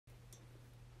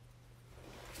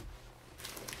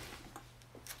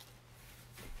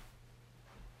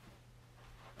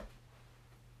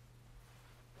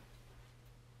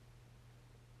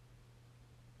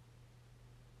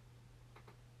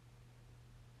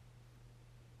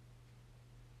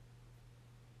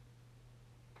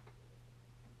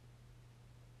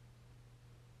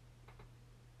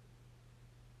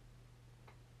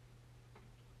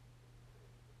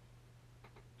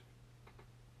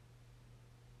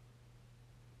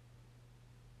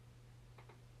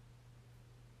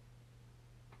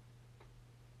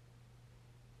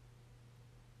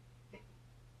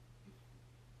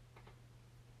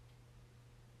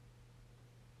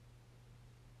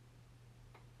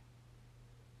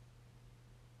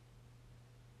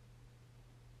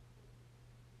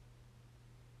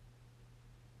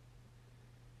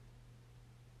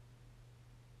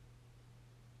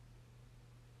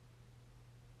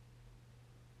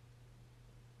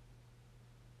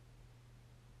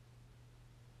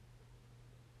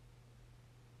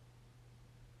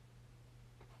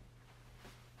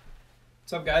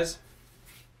What's up, guys?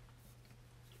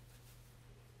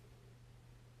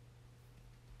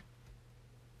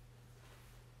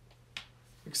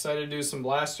 Excited to do some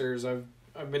blasters. I've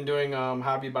been doing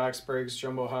hobby box breaks,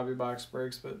 jumbo hobby box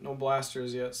breaks, but no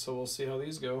blasters yet, so we'll see how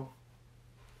these go.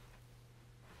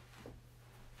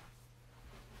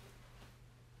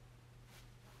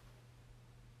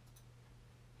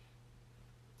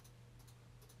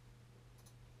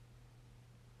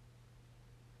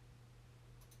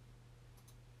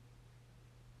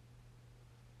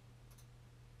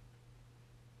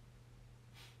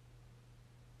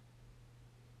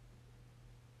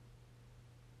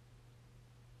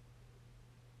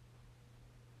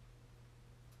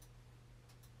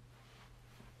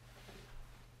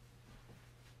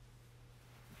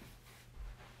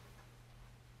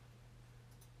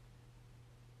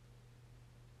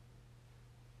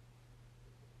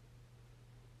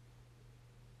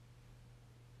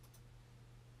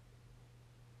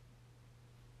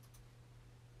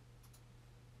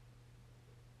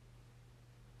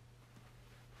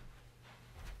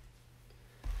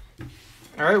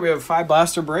 All right, we have a 5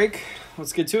 blaster break.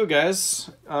 Let's get to it, guys.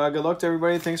 Good luck to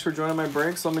everybody. Thanks for joining my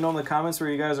breaks. Let me know in the comments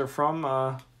where you guys are from.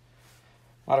 A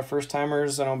lot of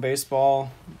first-timers. I know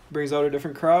baseball brings out a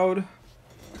different crowd.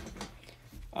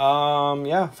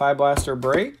 Yeah, 5 blaster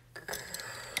break.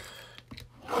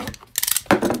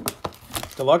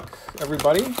 Good luck,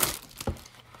 everybody.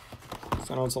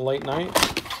 I know it's a late night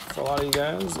for a lot of you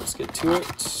guys. Let's get to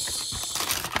it.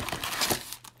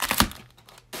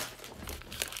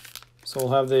 So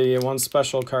we'll have the one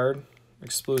special card,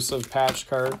 exclusive patch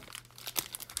card.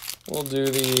 We'll do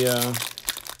the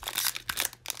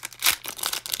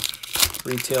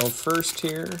retail first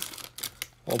here.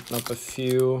 Open up a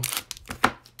few.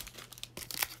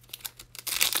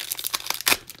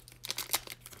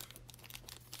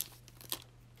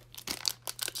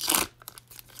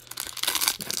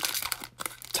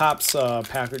 Topps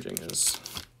packaging is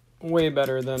way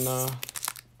better than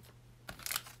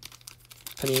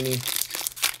Panini.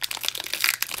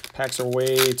 Packs are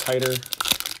way tighter.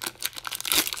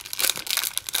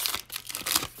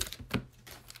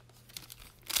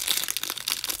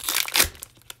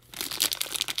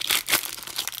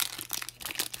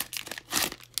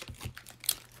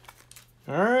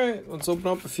 All right, let's open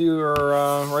up a few or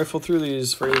rifle through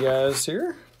these for you guys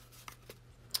here.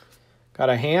 Got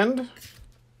a Hand,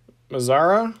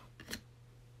 Mazzara,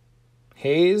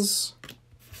 Hayes,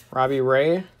 Robbie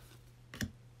Ray,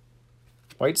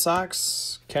 White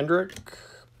Sox, Kendrick,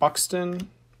 Buxton,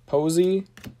 Posey,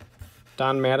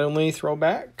 Don Mattingly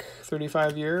throwback,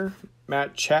 35-year,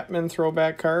 Matt Chapman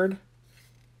throwback card,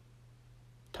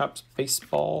 Topps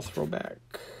baseball throwback,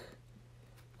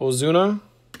 Ozuna,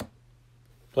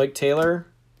 Blake Taylor,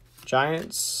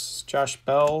 Giants, Josh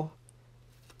Bell,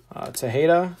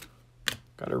 Tejeda,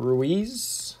 got a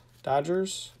Ruiz,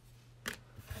 Dodgers.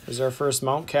 There's our first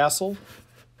Mountcastle.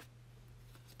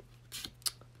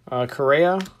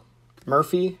 Correa,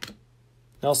 Murphy,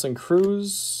 Nelson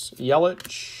Cruz,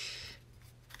 Yelich,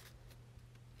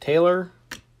 Taylor,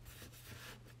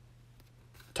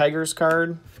 Tigers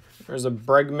card. There's a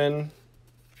Bregman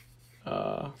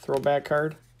throwback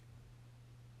card.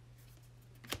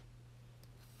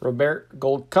 Robert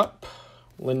Gold Cup,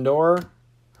 Lindor,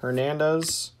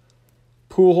 Hernandez,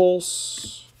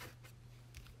 Pujols,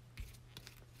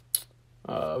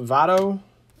 Votto,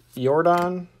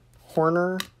 Jordan,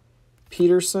 Horner,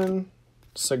 Peterson,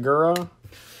 Segura,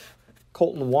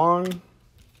 Colton Wong,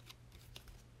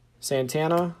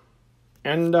 Santana,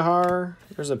 Endahar.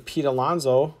 There's a Pete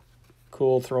Alonso.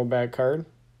 Cool throwback card.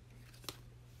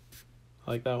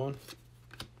 I like that one.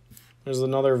 There's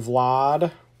another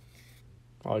Vlad.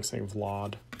 I like saying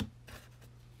Vlad.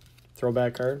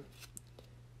 Throwback card.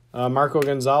 Marco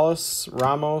Gonzalez,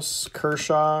 Ramos,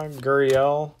 Kershaw,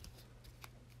 Gurriel,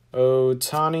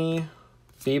 Otani,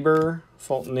 Bieber,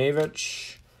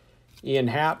 Fultonavich, Ian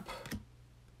Happ,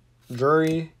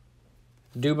 Drury,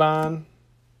 Dubon,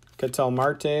 Ketel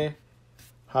Marte,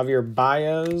 Javier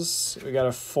Baez. We got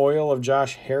a foil of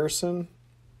Josh Harrison.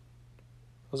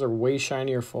 Those are way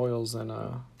shinier foils than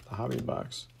the hobby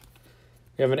box.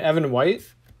 We have an Evan White,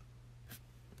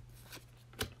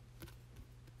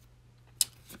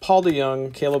 Paul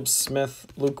DeYoung, Caleb Smith,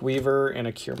 Luke Weaver, and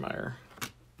a Kiermaier.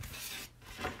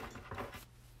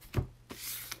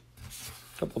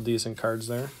 Couple decent cards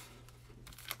there.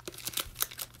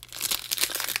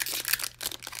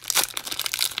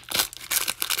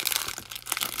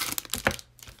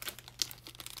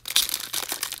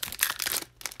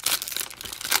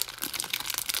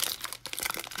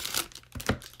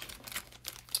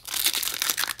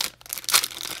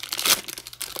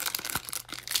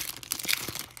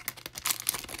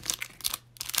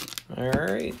 All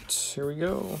right, here we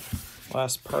go.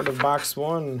 Last part of box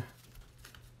 1.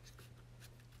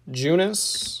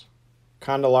 Junis,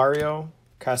 Candelario,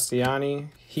 Castellani,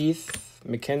 Heath,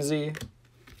 McKenzie,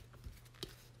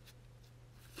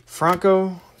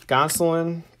 Franco,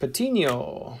 Gonsolin,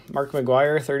 Patino, Mark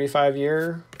McGuire,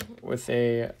 35-year with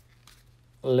a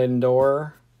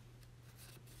Lindor.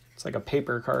 It's like a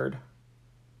paper card.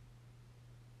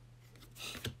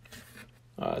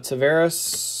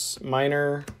 Tavares,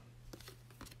 Minor,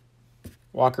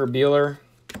 Walker Buehler,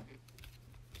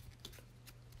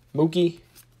 Mookie,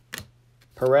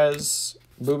 Perez,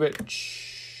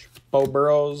 Bubic, Bo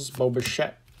Burrows, Bo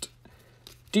Bichette,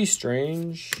 D.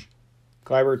 Strange,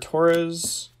 Gleyber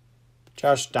Torres,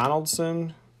 Josh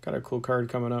Donaldson. Got a cool card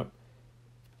coming up.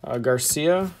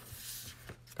 Garcia.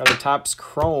 Got a Topps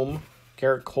Chrome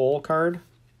Garrett Cole card.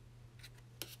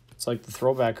 It's like the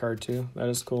throwback card too. That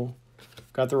is cool.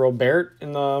 Got the Robert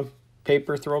in the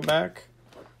paper throwback.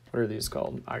 What are these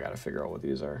called? I gotta figure out what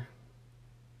these are.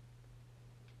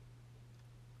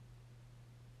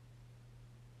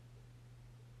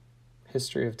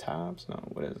 History of Topps? No,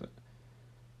 what is it?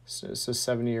 It's just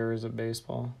 70 years of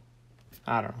baseball.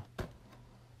 I don't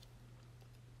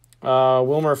know.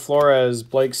 Wilmer Flores,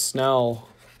 Blake Snell,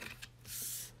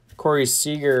 Corey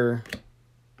Seager,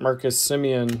 Marcus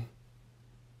Semien,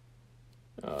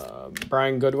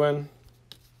 Brian Goodwin,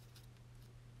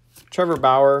 Trevor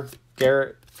Bauer,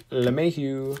 Garrett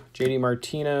LeMahieu, JD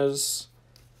Martinez,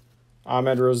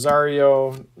 Ahmed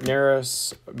Rosario,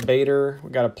 Neris Bader.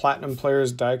 We got a Platinum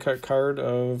Players die cut card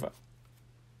of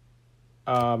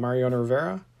Mariano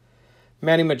Rivera,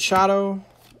 Manny Machado,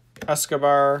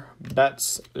 Escobar,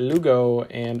 Betts, Lugo,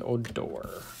 and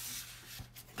Odor.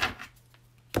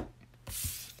 A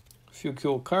few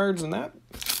cool cards in that.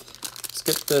 Let's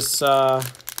get this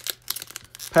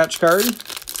patch card.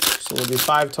 So there'll be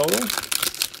 5 total.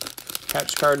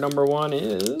 Patch card number 1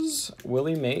 is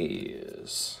Willie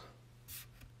Mays.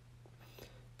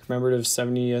 Commemorative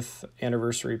 70th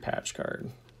anniversary patch card.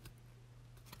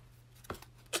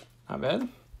 Not bad.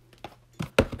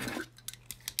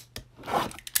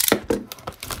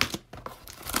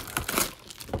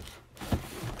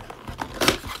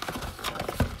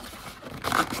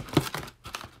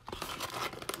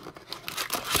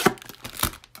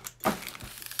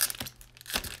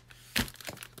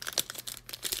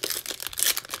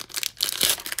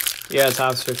 Yeah,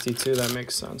 Topps 52, that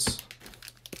makes sense.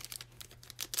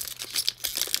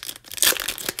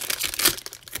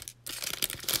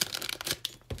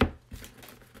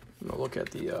 I'm gonna look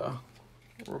at the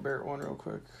Robert one real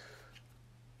quick.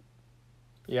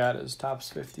 Yeah, it is Topps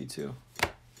 52.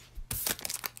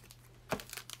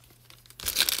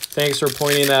 Thanks for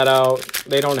pointing that out.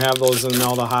 They don't have those in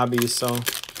all the hobbies, so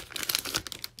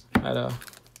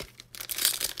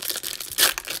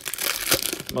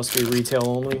must be retail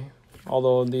only.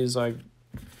 Although these, like,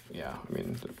 yeah, I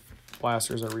mean, the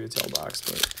blasters are retail box,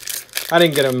 but I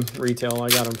didn't get them retail. I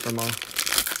got them from a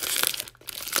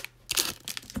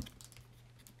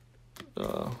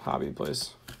hobby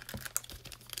place.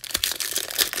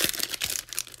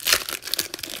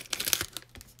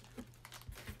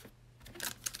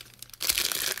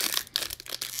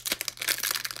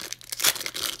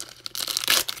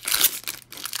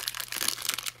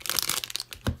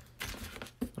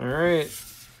 All right,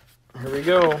 here we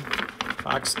go.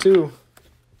 Box 2.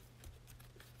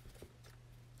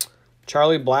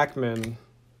 Charlie Blackmon,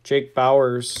 Jake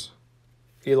Bowers,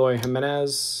 Eloy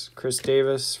Jimenez, Chris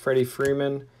Davis, Freddie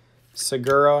Freeman,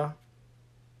 Segura,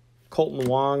 Colton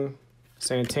Wong,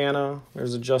 Santana.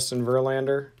 There's a Justin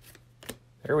Verlander.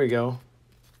 There we go.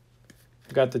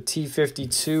 We got the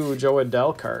T52 Joe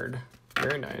Adell card.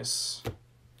 Very nice.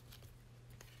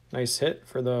 Nice hit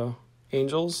for the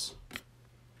Angels.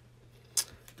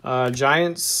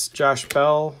 Giants, Josh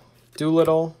Bell,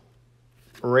 Doolittle,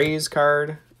 Rays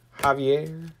card,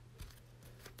 Javier,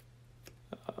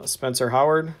 Spencer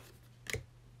Howard,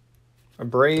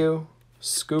 Abreu,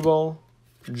 Skubal,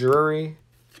 Drury,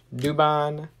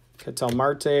 Dubon, Ketel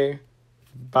Marte,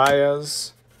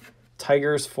 Baez,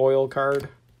 Tigers foil card.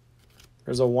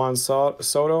 There's a Juan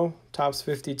Soto, Topps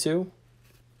 52.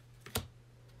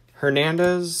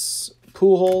 Hernandez,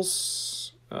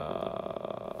 Pujols,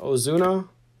 Ozuna,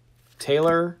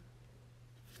 Taylor,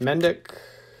 Mendick,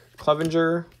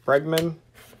 Clevenger, Bregman,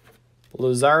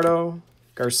 Luzardo,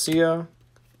 Garcia,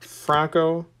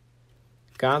 Franco,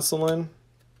 Gonsolin,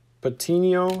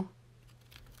 Patino.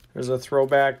 There's a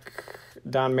throwback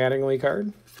Don Mattingly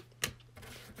card.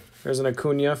 There's an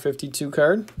Acuna 52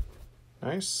 card.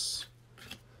 Nice.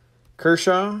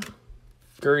 Kershaw,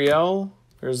 Gurriel.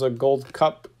 There's a Gold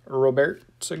Cup Robert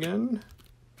again.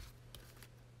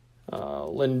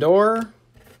 Lindor,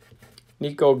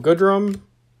 Nico Goodrum,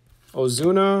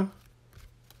 Ozuna,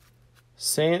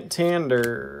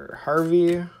 Santander,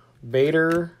 Harvey,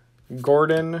 Bader,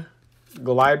 Gordon,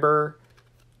 Gleiber,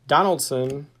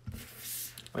 Donaldson.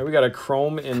 We got a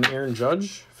chrome in Aaron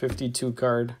Judge, 52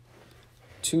 card.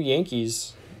 2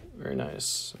 Yankees. Very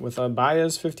nice. With a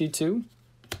Baez 52.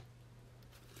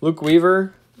 Luke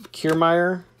Weaver,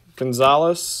 Kiermaier,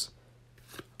 Gonzalez,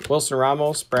 Wilson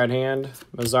Ramos, Brad Hand,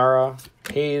 Mazzara,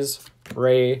 Hayes,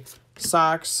 Ray,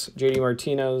 Sox, JD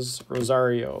Martinez,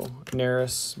 Rosario,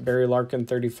 Neris, Barry Larkin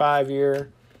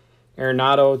 35-year,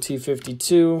 Arenado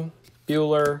T52,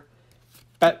 Bueller,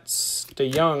 Betts,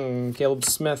 DeYoung, Caleb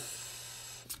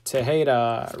Smith,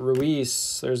 Tejeda,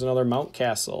 Ruiz. There's another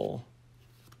Mountcastle.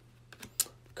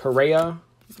 Correa,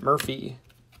 Murphy,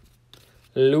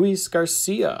 Luis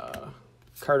Garcia,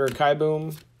 Carter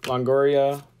Kieboom,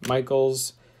 Longoria,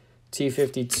 Michaels,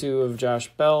 T52 of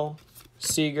Josh Bell,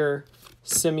 Seager,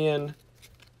 Simeon,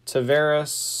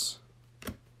 Tavares,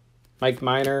 Mike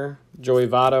Minor, Joey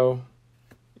Votto,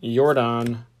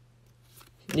 Jordan,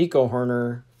 Nico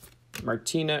Horner,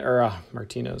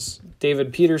 Martinez,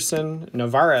 David Peterson,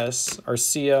 Navarez,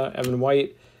 Arcia, Evan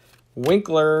White,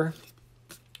 Winkler,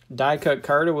 die cut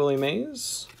card of Willie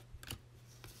Mays,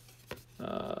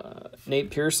 Nate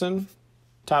Pearson,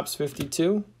 Topps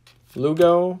 52,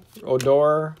 Lugo,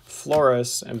 Odor,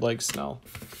 Flores, and Blake Snell.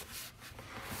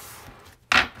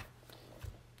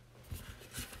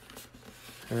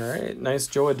 All right, nice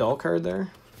Joe Adell card there.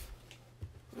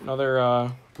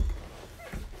 Another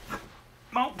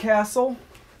Mountcastle.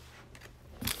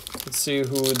 Let's see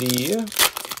who the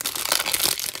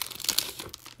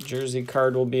jersey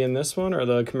card will be in this one, or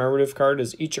the commemorative card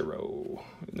is Ichiro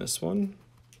in this one.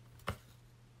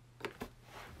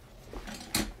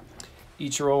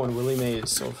 Ichiro and Willie Mays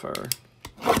so far.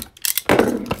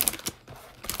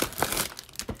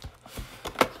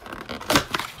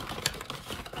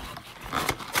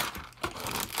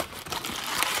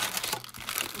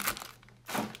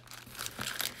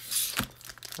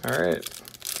 All right.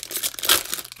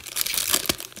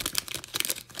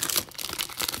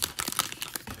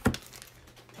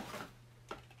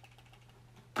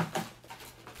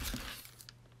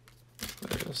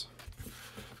 There it is.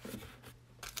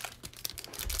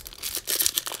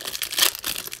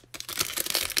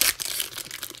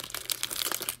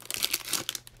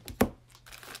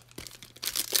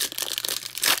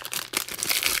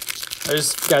 I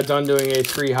just got done doing a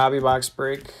 3 hobby box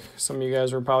break. Some of you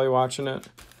guys were probably watching it.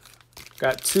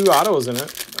 Got 2 autos in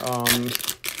it.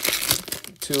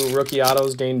 2 rookie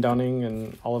autos, Dane Dunning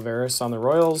and Olivares on the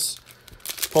Royals.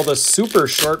 Pulled a super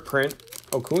short print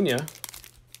Acuna.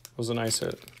 Was a nice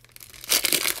hit.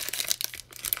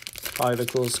 Probably the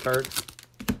coolest card.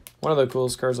 One of the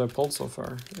coolest cards I've pulled so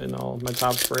far in all my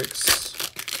Topps breaks.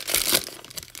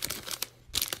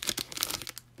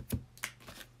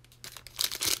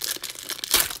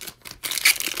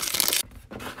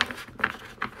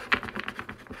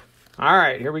 All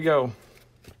right, here we go.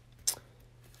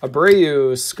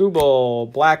 Abreu,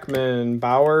 Skubal, Blackman,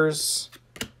 Bowers,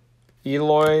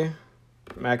 Eloy,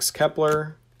 Max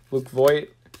Kepler, Luke Voigt,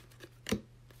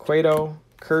 Cueto,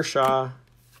 Kershaw,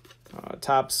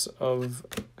 Topps of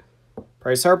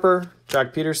Bryce Harper,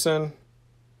 Jack Peterson,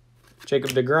 Jacob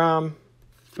deGrom,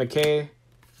 McKay,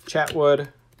 Chatwood,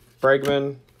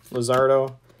 Bregman,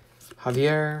 Luzardo,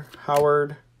 Javier,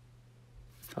 Howard,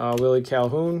 Willie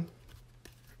Calhoun,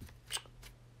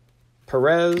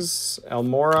 Perez,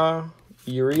 Almora,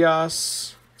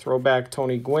 Urias, throwback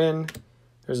Tony Gwynn.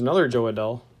 There's another Joe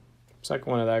Adell.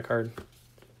 Second one of that card.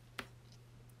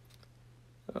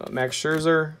 Max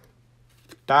Scherzer,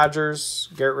 Dodgers,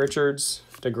 Garrett Richards,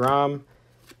 deGrom,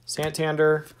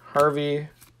 Santander, Harvey,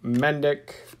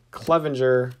 Mendick,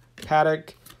 Clevenger,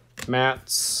 Paddock,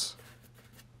 Matz,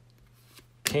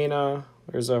 Kana.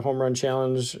 There's a home run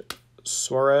challenge.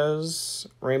 Suarez,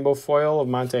 rainbow foil of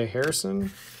Monte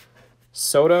Harrison.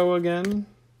 Soto again.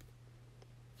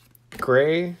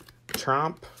 Gray,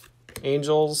 Tromp,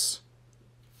 Angels,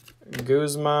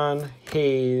 Guzman,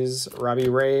 Hayes, Robbie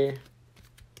Ray,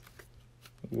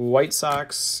 White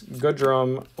Sox,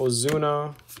 Goodrum,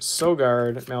 Ozuna,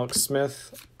 Sogard, Malik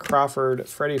Smith, Crawford,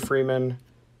 Freddie Freeman.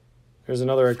 There's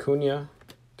another Acuna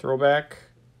throwback.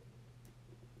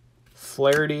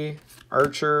 Flaherty,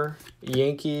 Archer,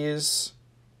 Yankees,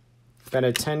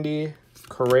 Benintendi,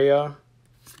 Correa,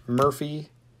 Murphy,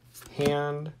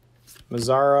 Hand,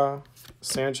 Mazzara,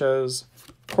 Sanchez,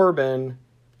 Corbin,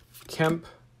 Kemp,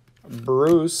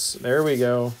 Bruce. There we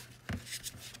go.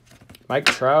 Mike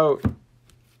Trout.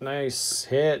 Nice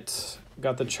hit.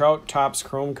 Got the Trout Topps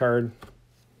Chrome card.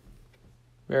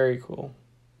 Very cool.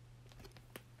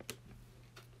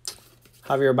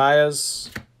 Javier Baez,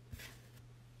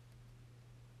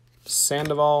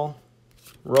 Sandoval,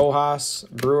 Rojas,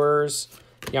 Brewers,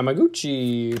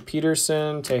 Yamaguchi,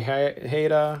 Peterson,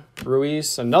 Tejeda,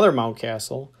 Ruiz, another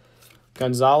Mountcastle,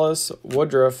 Gonzalez,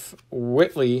 Woodruff,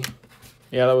 Whitley.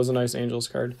 Yeah, that was a nice Angels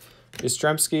card.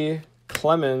 Yastrzemski,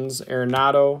 Clemens,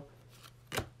 Arenado,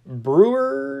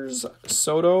 Brewers,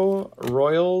 Soto,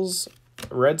 Royals,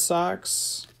 Red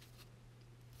Sox,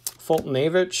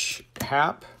 Foltynewicz,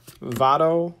 Happ,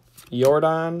 Votto,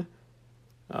 Jordan,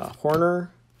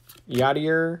 Horner,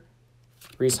 Yadier,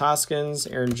 Rhys Hoskins,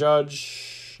 Aaron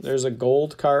Judge. There's a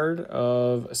gold card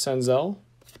of Senzel,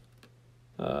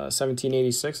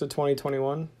 1786 of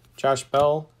 2021. Josh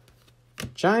Bell,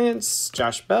 Giants,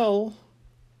 Josh Bell,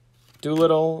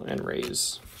 Doolittle, and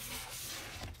Rays.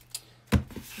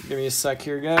 Give me a sec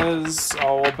here, guys.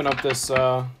 I'll open up this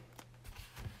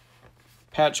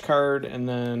patch card, and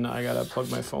then I gotta plug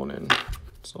my phone in.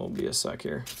 So it'll be a sec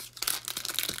here.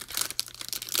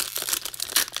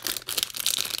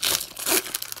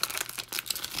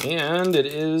 And it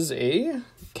is a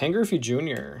Ken Griffey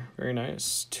Jr. Very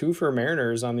nice. 2 for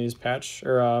Mariners on these patch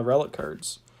or relic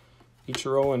cards.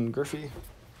 Ichiro and Griffey.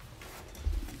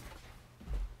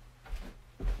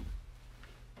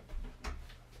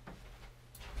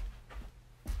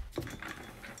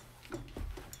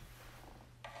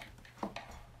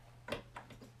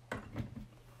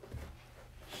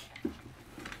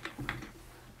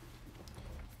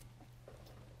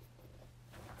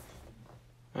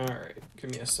 All right,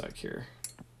 give me a sec here.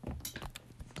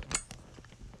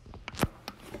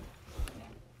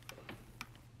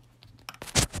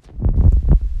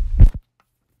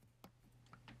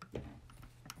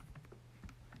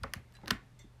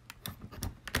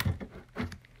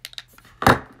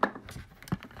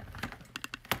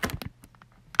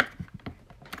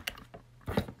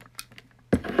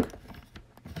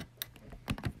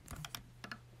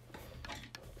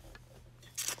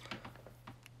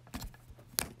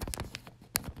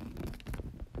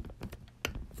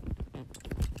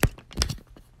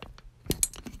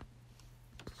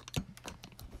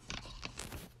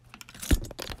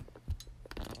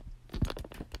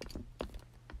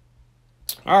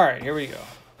 All right, here we go.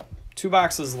 2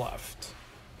 boxes left.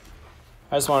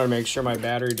 I just wanted to make sure my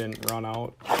battery didn't run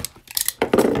out.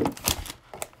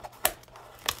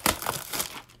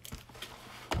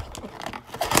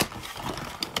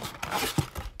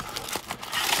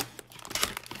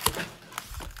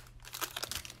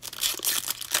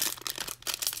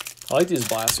 I like these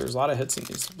blasters. A lot of hits in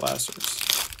these blasters.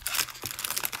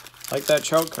 I like that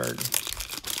Trout card.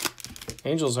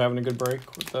 Angels are having a good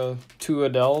break with the 2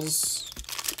 Adeles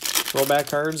throwback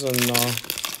cards and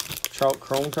Trout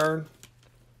Chrome card.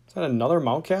 Is that another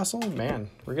Mountcastle? Man,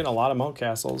 we're getting a lot of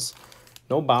Mountcastles.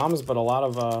 No bombs, but a lot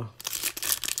of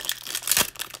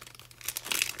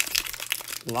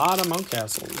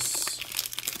Mountcastles.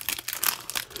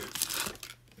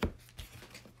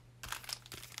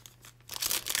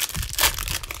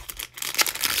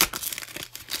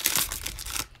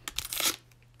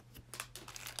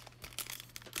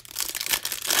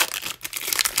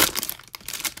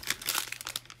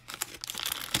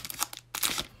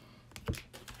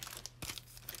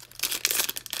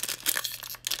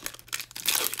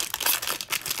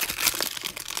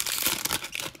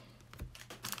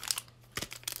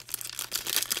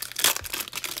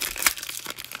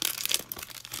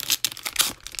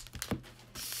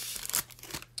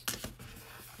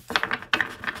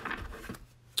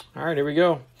 All right, here we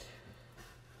go.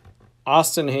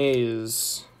 Austin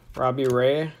Hayes, Robbie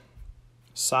Ray,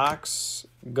 Sox,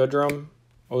 Goodrum,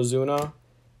 Ozuna,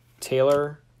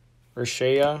 Taylor,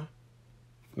 Urshela,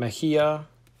 Mejia,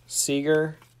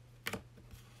 Seager,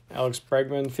 Alex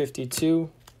Bregman, 52,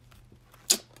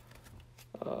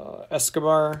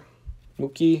 Escobar,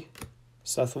 Mookie,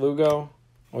 Seth Lugo,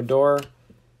 Odor.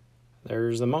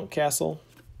 There's the Mountcastle,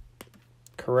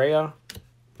 Correa,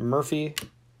 Murphy,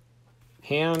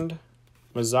 Hand,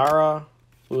 Mazzara,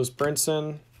 Lewis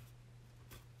Brinson,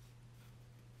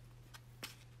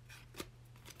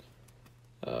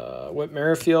 Whit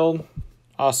Merrifield,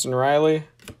 Austin Riley,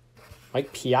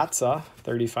 Mike Piazza,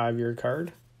 35-year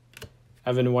card,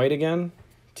 Evan White again,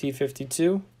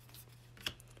 T52,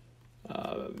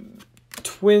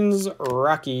 Twins,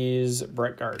 Rockies,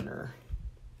 Brett Gardner,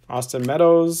 Austin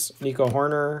Meadows, Nico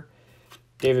Horner,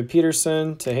 David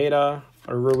Peterson, Tejeda,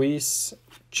 Ruiz,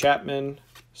 Chapman,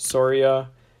 Soria,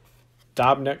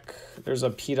 Dobnik. There's a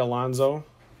Pete Alonso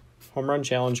home run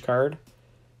challenge card.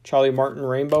 Charlie Martin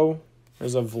Rainbow.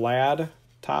 There's a Vlad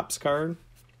Topps card.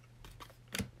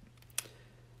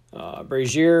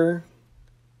 Brazier,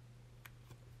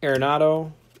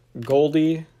 Arenado,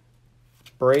 Goldie,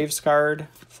 Braves card,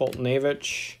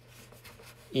 Foltynewicz,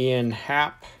 Ian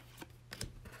Happ,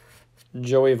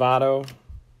 Joey Votto,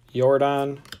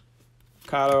 Jordan,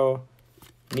 Cotto,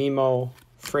 Nemo,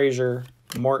 Frazier,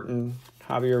 Morton,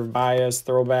 Javier Baez,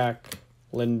 throwback,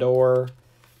 Lindor,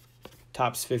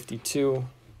 Topps 52,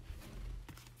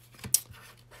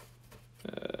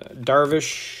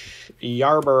 Darvish,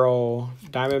 Yarborough,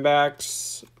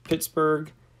 Diamondbacks,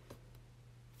 Pittsburgh,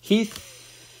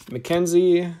 Heath,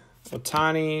 McKenzie,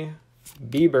 Ohtani,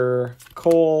 Bieber,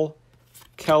 Cole,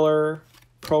 Keller,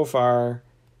 Profar,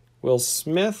 Will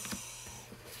Smith.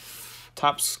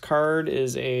 Topps card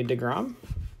is a DeGrom.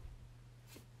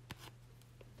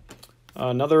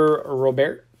 Another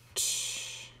Robert.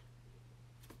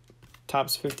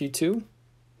 Topps 52.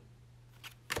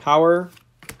 Hauer,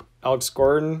 Alex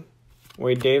Gordon,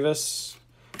 Wade Davis,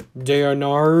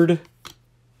 Leonard,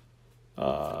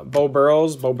 Bo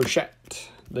Burrows, Bo Bichette.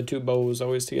 The two Bo's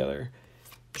always together.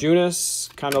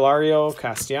 Junis, Candelario,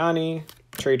 Castellani,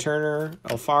 Trey Turner,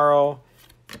 Alfaro,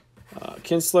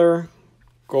 Kinsler,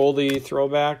 Goldie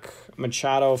throwback,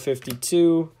 Machado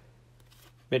 52,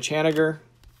 Mitch Haniger,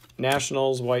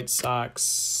 Nationals, White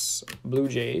Sox, Blue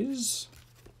Jays,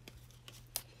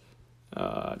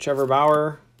 Trevor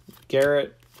Bauer,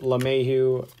 Garrett,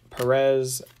 LeMahieu,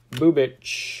 Perez,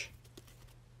 Bubic,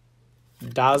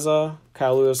 Daza,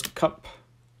 Kyle Lewis Cup,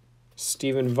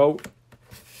 Stephen Vogt.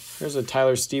 Here's a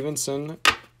Tyler Stevenson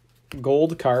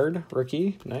gold card,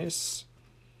 rookie, nice.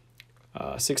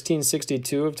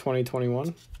 1662 of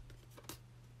 2021.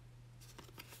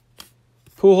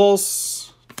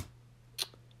 Pujols,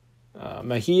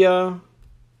 Mejia,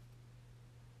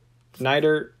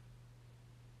 Neidert,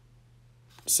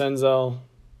 Senzel,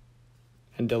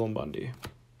 and Dylan Bundy.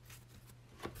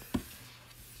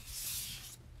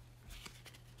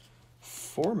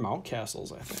 4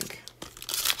 Mountcastles, I think.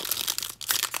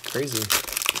 Crazy.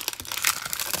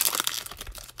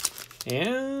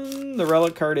 And the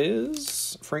relic card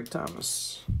is Frank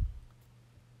Thomas.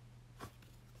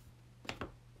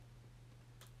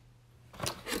 All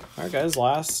right, guys,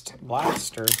 last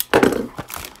blaster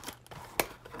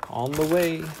on the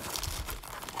way.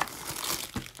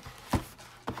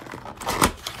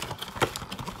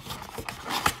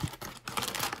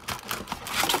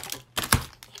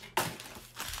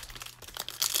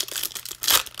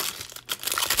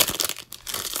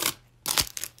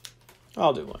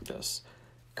 I'll do like this.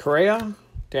 Correa,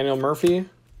 Daniel Murphy,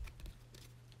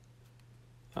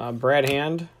 Brad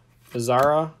Hand,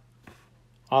 Bizarra,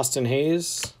 Austin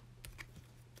Hayes,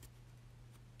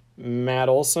 Matt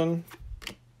Olson,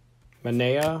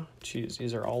 Manea. Jeez,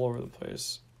 these are all over the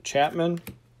place. Chapman,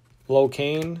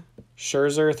 Locaine,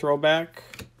 Scherzer throwback,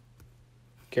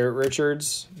 Garrett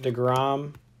Richards,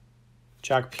 DeGrom,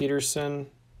 Jock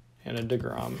Peterson, and a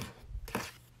DeGrom.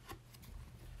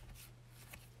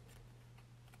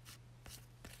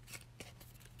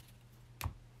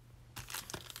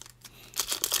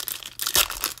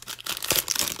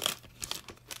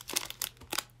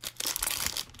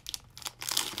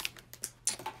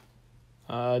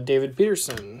 David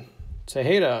Peterson,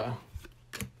 Tejeda,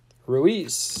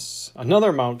 Ruiz,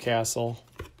 another Mountcastle,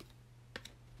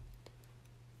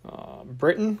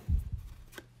 Britton,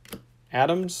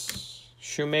 Adams,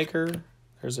 Shoemaker,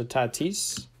 there's a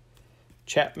Tatis,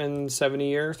 Chapman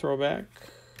 70-year throwback,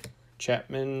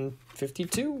 Chapman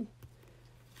 52,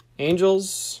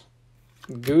 Angels,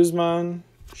 Guzman,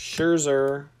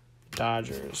 Scherzer,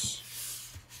 Dodgers.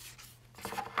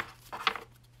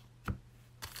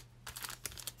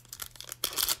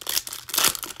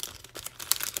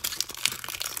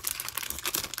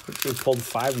 We pulled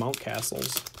 5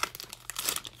 Mountcastles.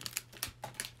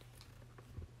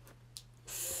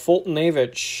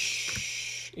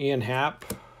 Foltynewicz, Ian Happ,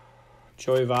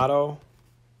 Joey Votto,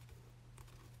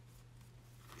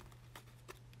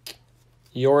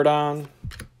 Jordan,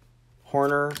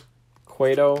 Horner,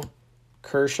 Cueto,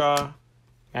 Kershaw,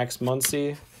 Max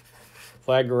Muncy,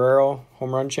 Vlad Guerrero,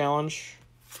 Home Run Challenge.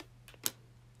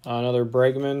 Another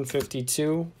Bregman,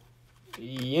 52.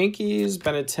 Yankees,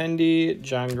 Benintendi,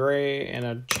 John Gray, and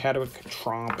a Chadwick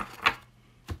Tromp.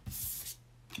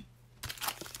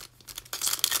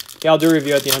 Yeah, I'll do a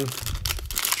review at the end.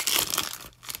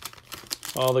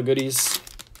 All the goodies.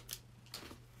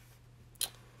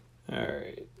 All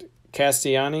right.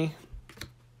 Castellani,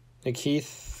 Nick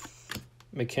Heath,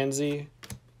 McKenzie,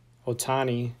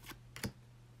 Ohtani,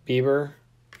 Bieber,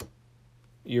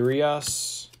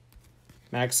 Urias,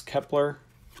 Max Kepler,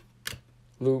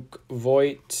 Luke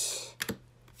Voigt,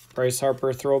 Bryce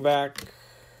Harper throwback,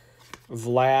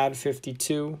 Vlad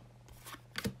 52,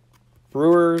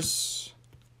 Brewers,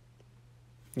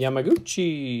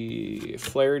 Yamaguchi,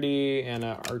 Flaherty, and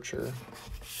Archer.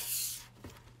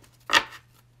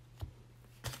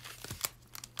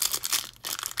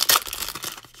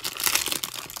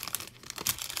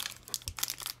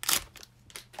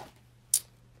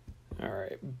 All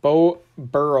right, Bo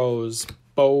Burrows,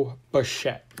 Bo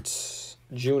Bichette,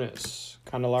 Junis,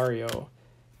 Candelario,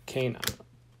 Cana,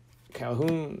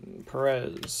 Calhoun,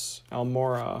 Perez,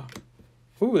 Almora.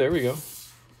 Ooh, there we go.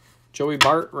 Joey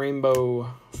Bart,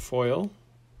 Rainbow Foil.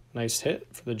 Nice hit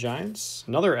for the Giants.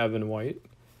 Another Evan White.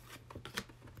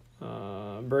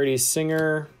 Brady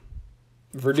Singer,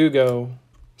 Verdugo,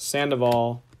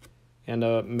 Sandoval, and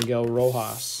Miguel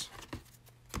Rojas.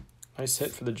 Nice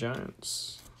hit for the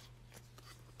Giants.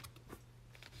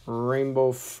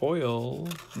 Rainbow Foil,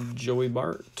 Joey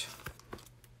Bart.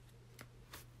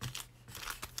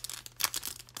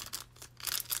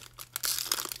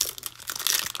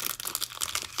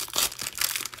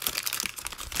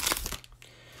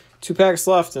 Two packs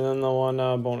left, and then the one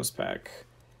bonus pack.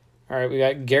 All right, we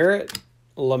got Garrett,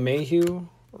 LeMahieu,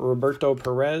 Roberto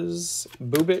Perez,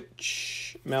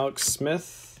 Bubic, Malik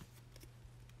Smith,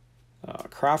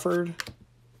 Crawford,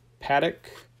 Paddock,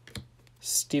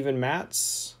 Steven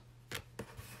Matz,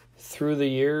 through the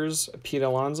years, Pete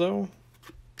Alonso,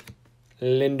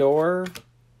 Lindor,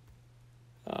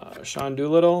 Sean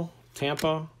Doolittle,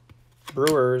 Tampa,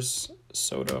 Brewers,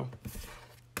 Soto.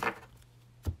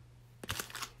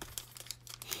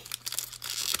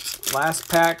 Last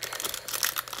pack.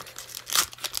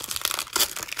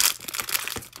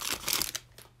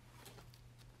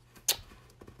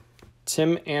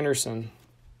 Tim Anderson,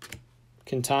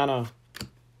 Quintana,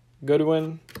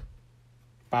 Goodwin,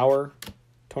 Bauer,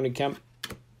 Tony Kemp,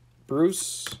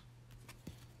 Bruce,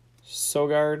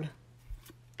 Sogard,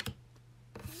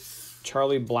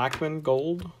 Charlie Blackmon,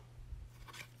 Gold,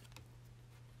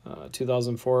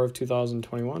 2004 of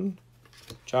 2021,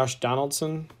 Josh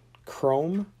Donaldson,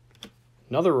 Chrome,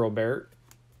 another Robert,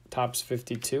 Topps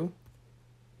 52,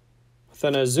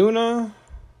 then Azuna,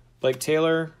 Blake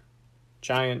Taylor,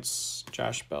 Giants,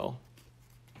 Josh Bell.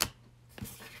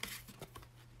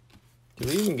 Did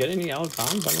we even get any Alec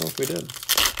Bombs? I don't know if we did.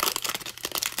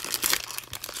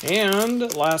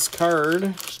 And last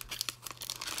card,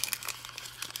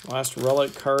 last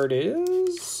relic card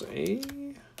is a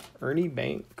Ernie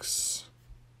Banks,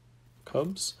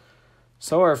 Cubs.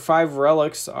 So our 5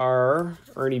 relics are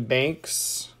Ernie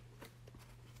Banks,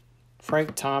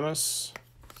 Frank Thomas,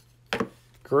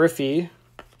 Griffey,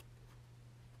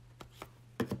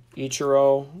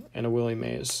 Ichiro, and a Willie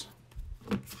Mays.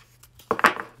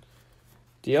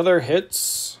 The other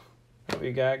hits that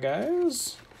we got,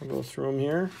 guys, I'll go through them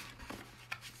here.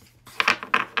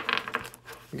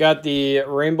 We got the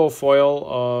rainbow foil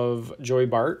of Joey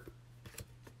Bart,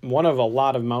 one of a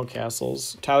lot of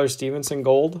Mountcastles. Tyler Stevenson,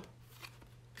 Gold.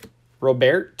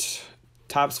 Robert,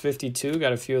 Topps 52,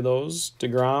 got a few of those.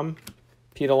 DeGrom,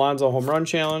 Pete Alonso Home Run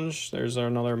Challenge. There's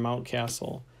another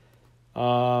Mountcastle.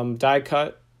 Die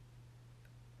cut,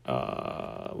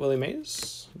 Willie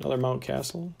Mays, another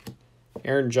Mountcastle.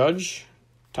 Aaron Judge,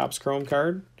 Topps Chrome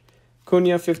card.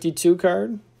 Cunha 52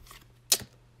 card.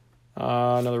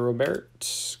 Another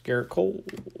Robert. Garrett Cole,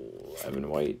 Evan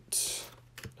White,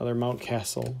 another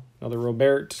Mountcastle. Another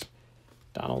Robert,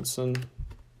 Donaldson,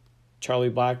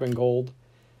 Charlie Blackmon, Gold.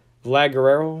 Vlad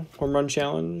Guerrero, Home Run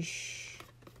Challenge.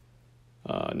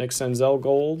 Nick Senzel,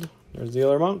 Gold. There's the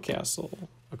other Mountcastle.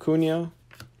 Acuna.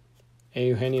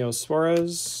 Eugenio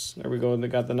Suarez. There we go. They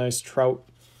got the nice Trout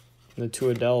and the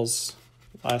 2 Adeles.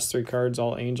 Last 3 cards,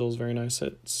 all Angels. Very nice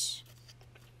hits.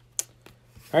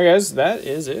 All right, guys. That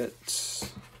is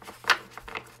it.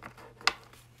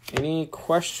 Any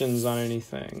questions on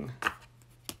anything?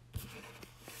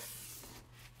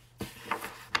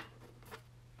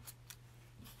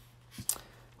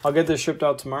 I'll get this shipped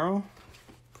out tomorrow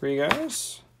for you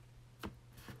guys.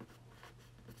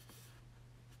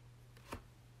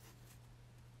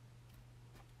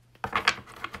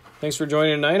 Thanks for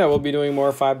joining tonight. I will be doing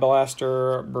more 5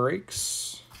 blaster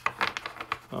breaks.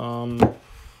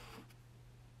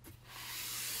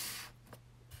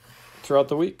 Throughout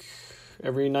the week.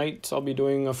 Every night I'll be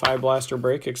doing a 5 blaster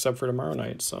break except for tomorrow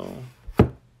night. So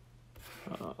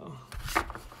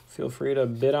feel free to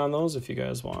bid on those if you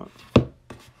guys want. All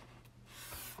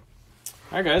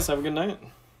right, guys. Have a good night.